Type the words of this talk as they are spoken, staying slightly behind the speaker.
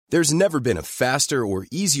There's never been a faster or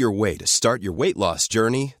easier way to start your weight loss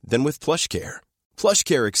journey than with PlushCare.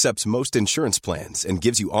 PlushCare accepts most insurance plans and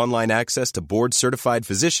gives you online access to board-certified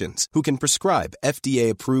physicians who can prescribe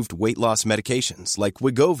FDA-approved weight loss medications like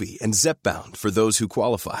Wegovy and Zepbound for those who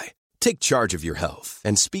qualify. Take charge of your health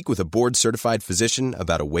and speak with a board-certified physician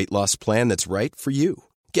about a weight loss plan that's right for you.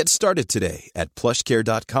 Get started today at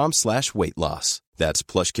plushcare.com/weight loss. That's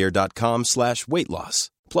plushcare.com/weight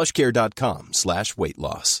loss. plushcare.com/weight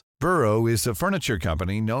loss. Burrow is a furniture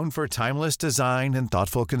company known for timeless design and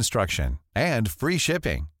thoughtful construction, and free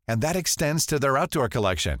shipping, and that extends to their outdoor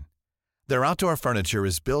collection. Their outdoor furniture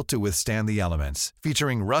is built to withstand the elements,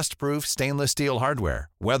 featuring rust-proof stainless steel hardware,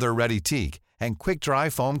 weather-ready teak, and quick-dry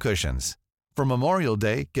foam cushions. For Memorial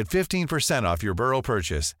Day, get 15% off your Burrow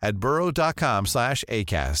purchase at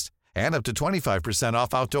burrow.com/acast, and up to 25%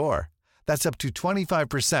 off outdoor. That's up to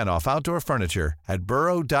 25% off outdoor furniture at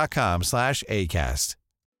burrow.com/acast.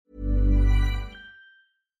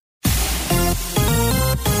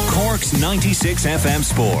 Cork's 96 FM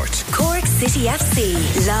Sport. Cork City FC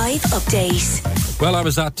live update. Well, I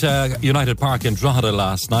was at United Park in Drogheda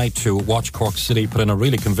last night to watch Cork City put in a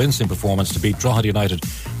really convincing performance to beat Drogheda United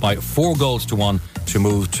by 4-1 to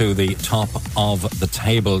move to the top of the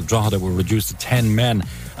table. Drogheda were reduced to 10 men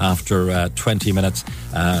after 20 minutes.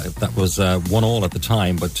 That was 1-1 at the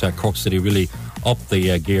time, but Cork City really upped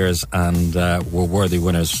the gears and were worthy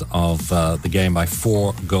winners of the game by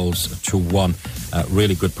 4-1.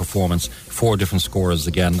 Really good performance. 4 different scorers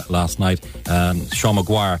again last night. Sean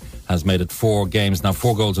Maguire has made it 4 games now,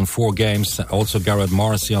 4 goals in 4 games. Also Garrett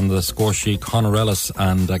Morrissey on the score sheet, Conor Ellis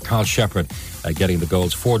and Carl Shepherd getting the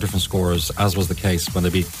goals. 4 different scorers, as was the case when they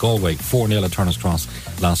beat Galway 4-0 at Turner's Cross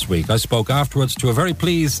last week. I spoke afterwards to a very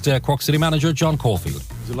pleased Cork City manager, John Caulfield. It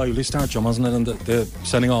was a lively start, John, wasn't it? And the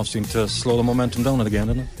sending off seemed to slow the momentum down again,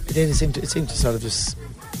 didn't it? It did. It seemed to sort of just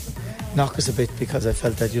knock us a bit, because I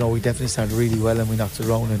felt that, we definitely started really well and we knocked it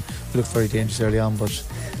around and we looked very dangerous early on, but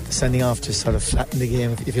the sending off just sort of flattened the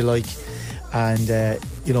game, if you like, and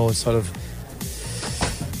sort of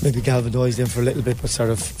maybe galvanised them for a little bit, but sort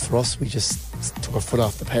of for us we just took our foot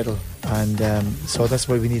off the pedal, and so that's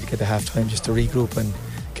why we need to get to half time, just to regroup and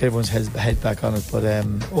get everyone's head back on it. But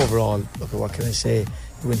overall, look, what can I say?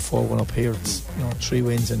 We win 4-1 up here. It's 3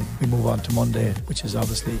 wins and we move on to Monday, which is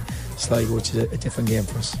obviously Sligo, which is a different game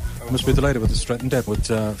for us. I must be delighted with the strength and depth with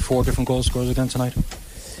 4 different goal scorers again tonight.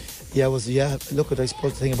 Look, I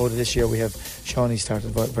suppose the thing about it this year, we have Shawnee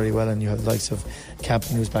started very well, and you have the likes of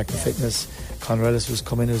Campion, who's back to fitness, Conor Ellis, who's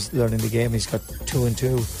come in, who's learning the game, he's got 2 and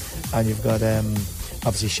 2, and you've got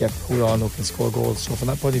obviously Shep, who we all know can score goals. So from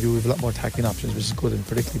that point of view, we have a lot more attacking options, which is good, and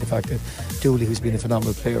particularly the fact that Dooley, who's been a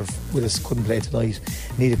phenomenal player with us, couldn't play tonight,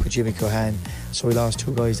 needed to put Jimmy Cohan, so we lost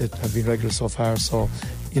 2 guys that have been regular so far. So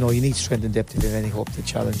you need strength and depth if you have any hope to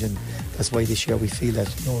challenge, and that's why this year we feel that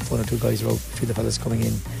if 1 or 2 guys are out, we feel the fellas coming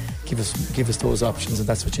in give us those options, and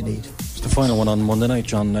that's what you need. It's the final one on Monday night,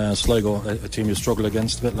 John. Sligo, a team you struggled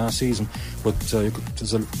against a bit last season, but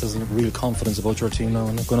there's a real confidence about your team now,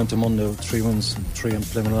 and going into Monday with 3 wins and 3 and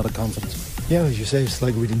playing with a lot of confidence. Yeah, as you say,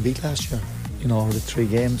 Sligo we didn't beat last year, the 3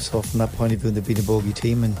 games, so from that point of view they've been a bogey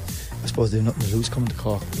team, and I suppose they've nothing to lose coming to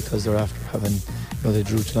Cork, because they're after having, they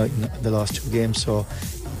drew tonight in the last 2 games, so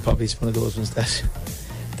probably it's one of those ones that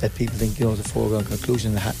people think, it's a foregone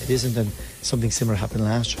conclusion. It isn't, and something similar happened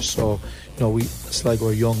last year. So, Sligo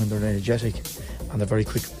are young and they're energetic, and they're very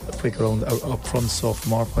quick around up front. So,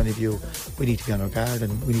 from our point of view, we need to be on our guard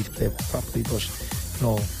and we need to play properly. But,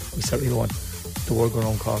 we certainly don't want the world going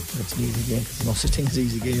around Cork. It's an easy game, because there's no such thing as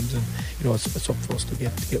easy games, and it's up for us to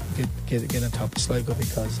get on top of Sligo,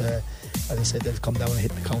 because as I said, they'll come down and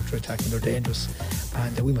hit the counter attack, and they're dangerous,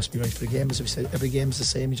 and we must be ready for the game. As we said, every game is the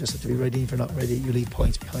same. You just have to be ready. If you're not ready, you leave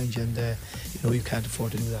points behind you, and you can't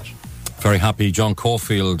afford to do that. Very happy John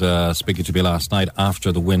Caulfield speaking to me last night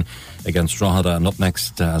after the win against Drogheda. And up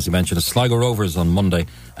next, as you mentioned, is Sligo Rovers on Monday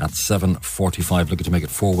at 7:45, looking to make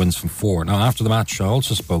it 4 wins from 4. Now, after the match, I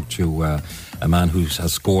also spoke to a man who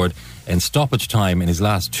has scored in stoppage time in his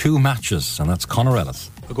last 2 matches, and that's Conor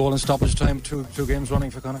Ellis. A goal in stoppage time, two games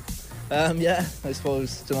running for Conor. Yeah, I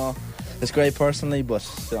suppose, it's great personally, but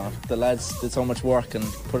the lads did so much work and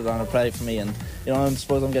put it on a plate for me, and I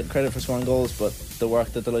suppose I'm getting credit for scoring goals, but the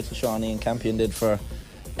work that the likes of Shawnee and Campion did for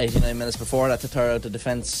 89 minutes before that to tear out the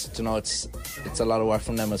defence, it's a lot of work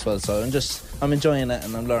from them as well. So I'm enjoying it,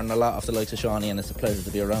 and I'm learning a lot off the likes of Shawnee, and it's a pleasure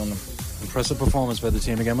to be around them. Impressive performance by the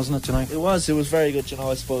team again, wasn't it, tonight? It was very good.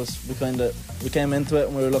 I suppose we came into it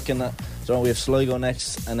and we were looking at, we have Sligo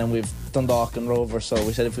next, and then we've Dundalk and Rovers, so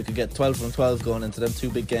we said if we could get 12 from 12 going into them 2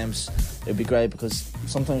 big games, it'd be great, because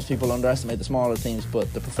sometimes people underestimate the smaller teams,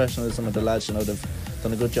 but the professionalism of the lads, they've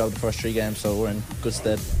done a good job the first 3 games, so we're in good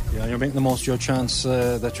stead. Yeah, you're making the most of your chance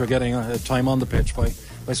that you're getting time on the pitch by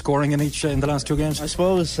scoring in the last 2 games. I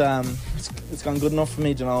suppose it's gone good enough for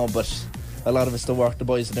me, you know, but a lot of it's the work the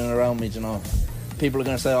boys are doing around me, you know. People are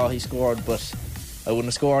going to say, oh, he scored, but I wouldn't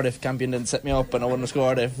have scored if Campion didn't set me up, and I wouldn't have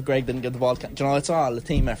scored if Greg didn't get the ball. You know, it's all a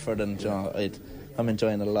team effort, and you know, I'm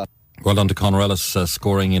enjoying it a lot. Well done to Conor Ellis,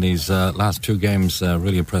 scoring in his last 2 games.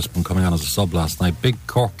 Really impressed when coming on as a sub last night. Big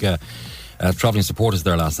Cork travelling supporters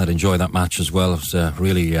there last night. Enjoy that match as well. It was a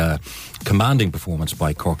really commanding performance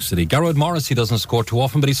by Cork City. Garrod Morrissey doesn't score too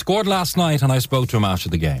often, but he scored last night, and I spoke to him after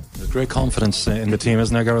the game. There's great confidence in the team,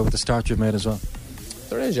 isn't there, Garrod, with the start you've made as well?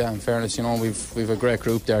 There is, yeah. In fairness, you know, we've a great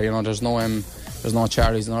group there. You know, there's no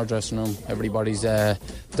charities in our dressing room. Everybody's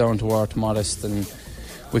down to earth, modest, and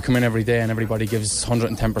we come in every day and everybody gives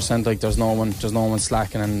 110%. Like there's no one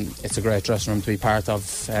slacking, and it's a great dressing room to be part of.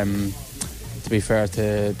 To be fair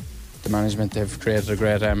to the management, they've created a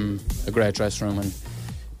great dressing room, and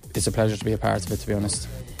it's a pleasure to be a part of it, to be honest.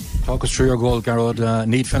 Talk us through your goal, Garrod.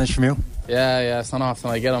 Neat finish from you? Yeah, it's not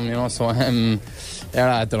often I get them, you know. So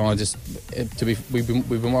yeah, I don't know.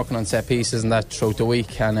 We've been working on set pieces and that throughout the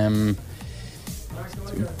week, and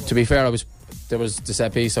to be fair, there was the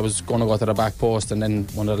set piece. I was going to go to the back post, and then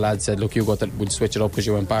one of the lads said, "Look, we'll switch it up because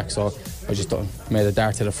you went back." So I just made a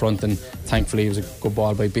dart to the front, and thankfully it was a good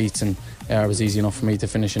ball by Beats, and it was easy enough for me to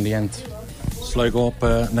finish in the end. Sligo up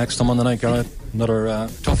next on Monday night, Garrod. Another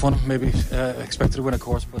tough one, maybe expected to win, of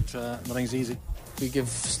course, but nothing's easy. We give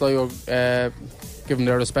Sligo, give them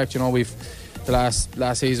their respect. You know, the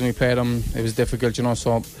last season we played them, it was difficult. You know,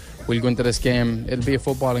 so we'll go into this game. It'll be a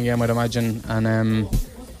footballing game, I'd imagine, and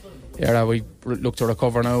we look to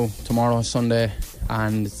recover now tomorrow, Sunday,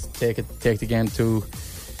 and take the game to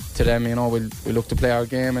them. You know, we'll look to play our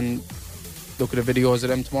game and look at the videos of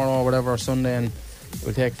them tomorrow or whatever, or Sunday, and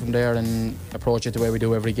we'll take it from there and approach it the way we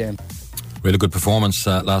do every game. Really good performance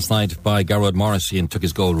last night by Garrod Morrissey, and took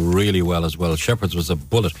his goal really well as well. Shepherd's was a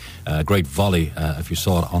bullet, great volley, if you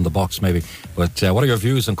saw it on the box maybe. But what are your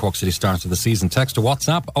views on Cork City start to the season? Text or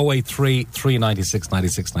WhatsApp 083 396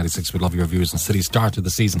 96 96. We'd love your views on City start to the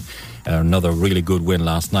season. Another really good win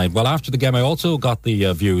last night. Well, after the game I also got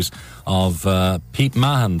the views of Pete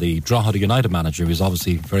Mahan, the Drogheda United manager, who's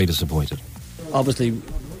obviously very disappointed. Obviously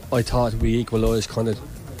I thought we equalised kind of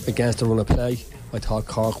against the run of play. I thought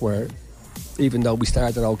Cork were, even though we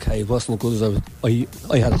started okay, it wasn't as good as I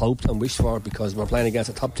had hoped and wished for, because we're playing against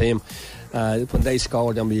a top team. When they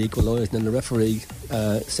scored, then we equalised, and then the referee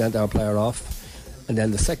sent our player off, and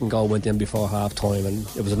then the second goal went in before half time, and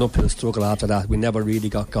it was an uphill struggle after that. We never really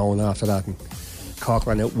got going after that, and Cork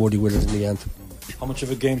ran out woody with us in the end. How much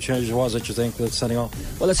of a game changer was it, you think, with setting off?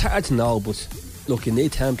 Well, it's hard to know, but look, you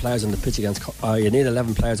need 10 players on the pitch against you need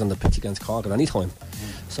 11 players on the pitch against Cork at any time.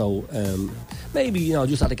 So maybe, you know,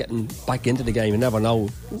 just after getting back into the game, you never know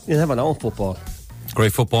in football.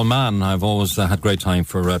 Great football man. I've always had great time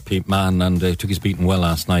for Pete Mann, and took his beating well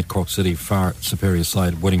last night. Cork City, far superior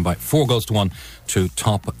side, winning by 4-1 to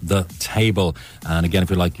top the table. And again, if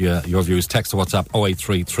you like your views, text or WhatsApp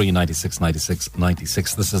 083 396 96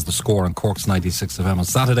 96. This is The Score on Cork's 96 FM on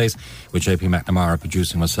Saturdays, with JP McNamara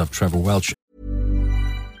producing, myself, Trevor Welch.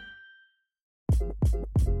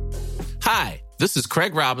 Hi, this is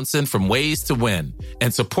Craig Robinson from Ways to Win,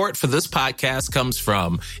 and support for this podcast comes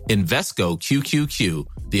from Invesco QQQ,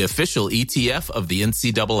 the official ETF of the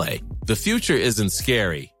NCAA. The future isn't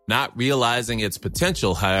scary. Not realizing its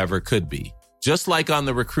potential, however, could be. Just like on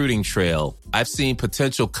the recruiting trail, I've seen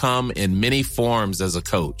potential come in many forms as a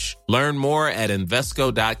coach. Learn more at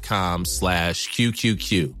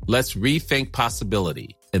Invesco.com/QQQ. Let's rethink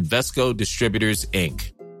possibility. Invesco Distributors,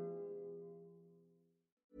 Inc.